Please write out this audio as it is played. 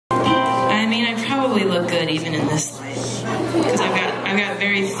mean, I probably look good even in this light, because I've got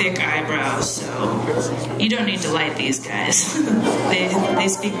very thick eyebrows, so you don't need to light these guys. they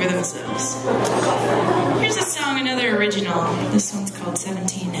speak for themselves. Here's a song, another original. This one's called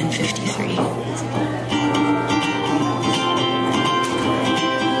 17 and 53.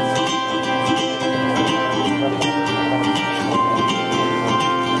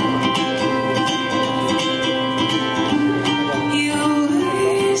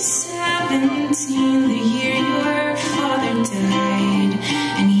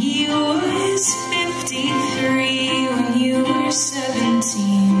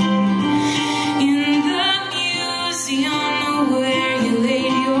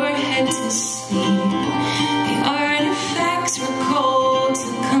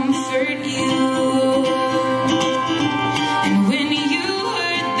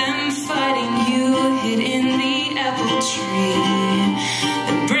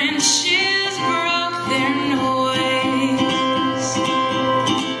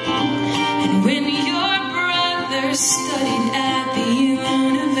 Studied at the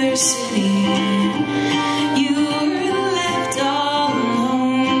university, you were left all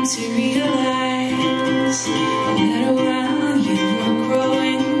alone to realize that while you were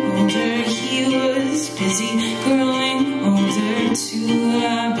growing older, he was busy growing older too.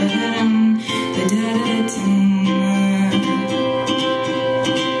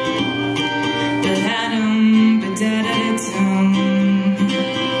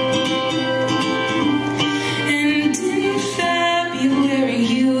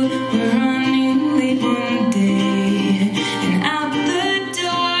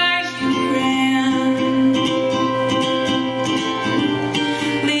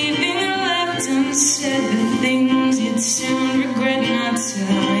 Said the things you'd soon regret not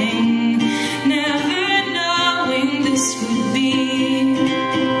telling, never knowing this would be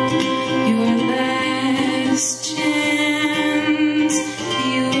your last chance.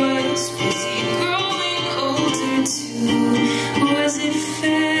 He was busy growing older too. Was it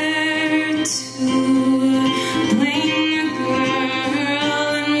fair to blame the girl?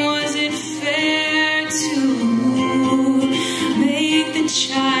 And was it fair to make the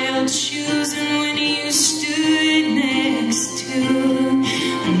child choose? And when you stood next to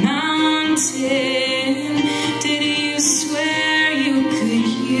a mountain, did you swear you could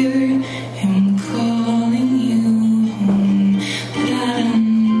hear him calling you home?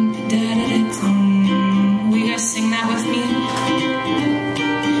 Ba-da-dum, ba-da-da-dum. Will you guys sing that with me?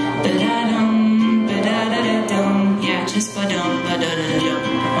 Ba-da-dum, ba-da-da-da-dum. Yeah, just ba-dum, ba-da-da-da-dum.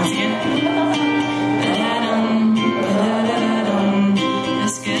 Once again. Ba-da-dum, ba-da-da-da-dum.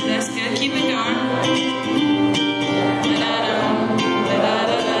 That's good, that's good. Keep it going.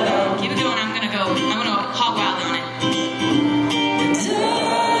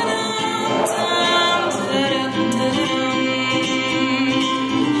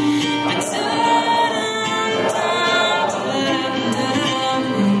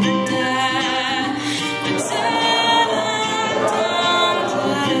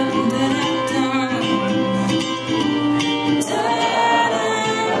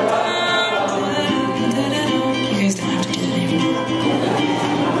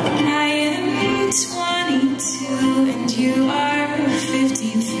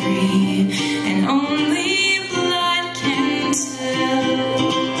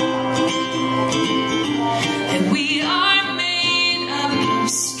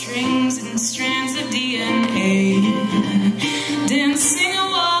 Strands of DNA, dancing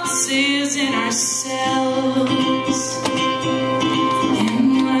waltzes in our cells.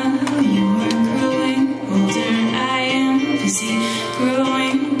 And while you are growing older, I am busy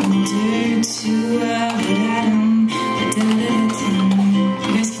growing older too.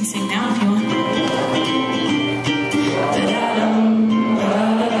 You guys can sing now if you want.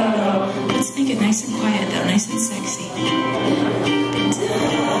 Let's make it nice and quiet though, nice and sexy.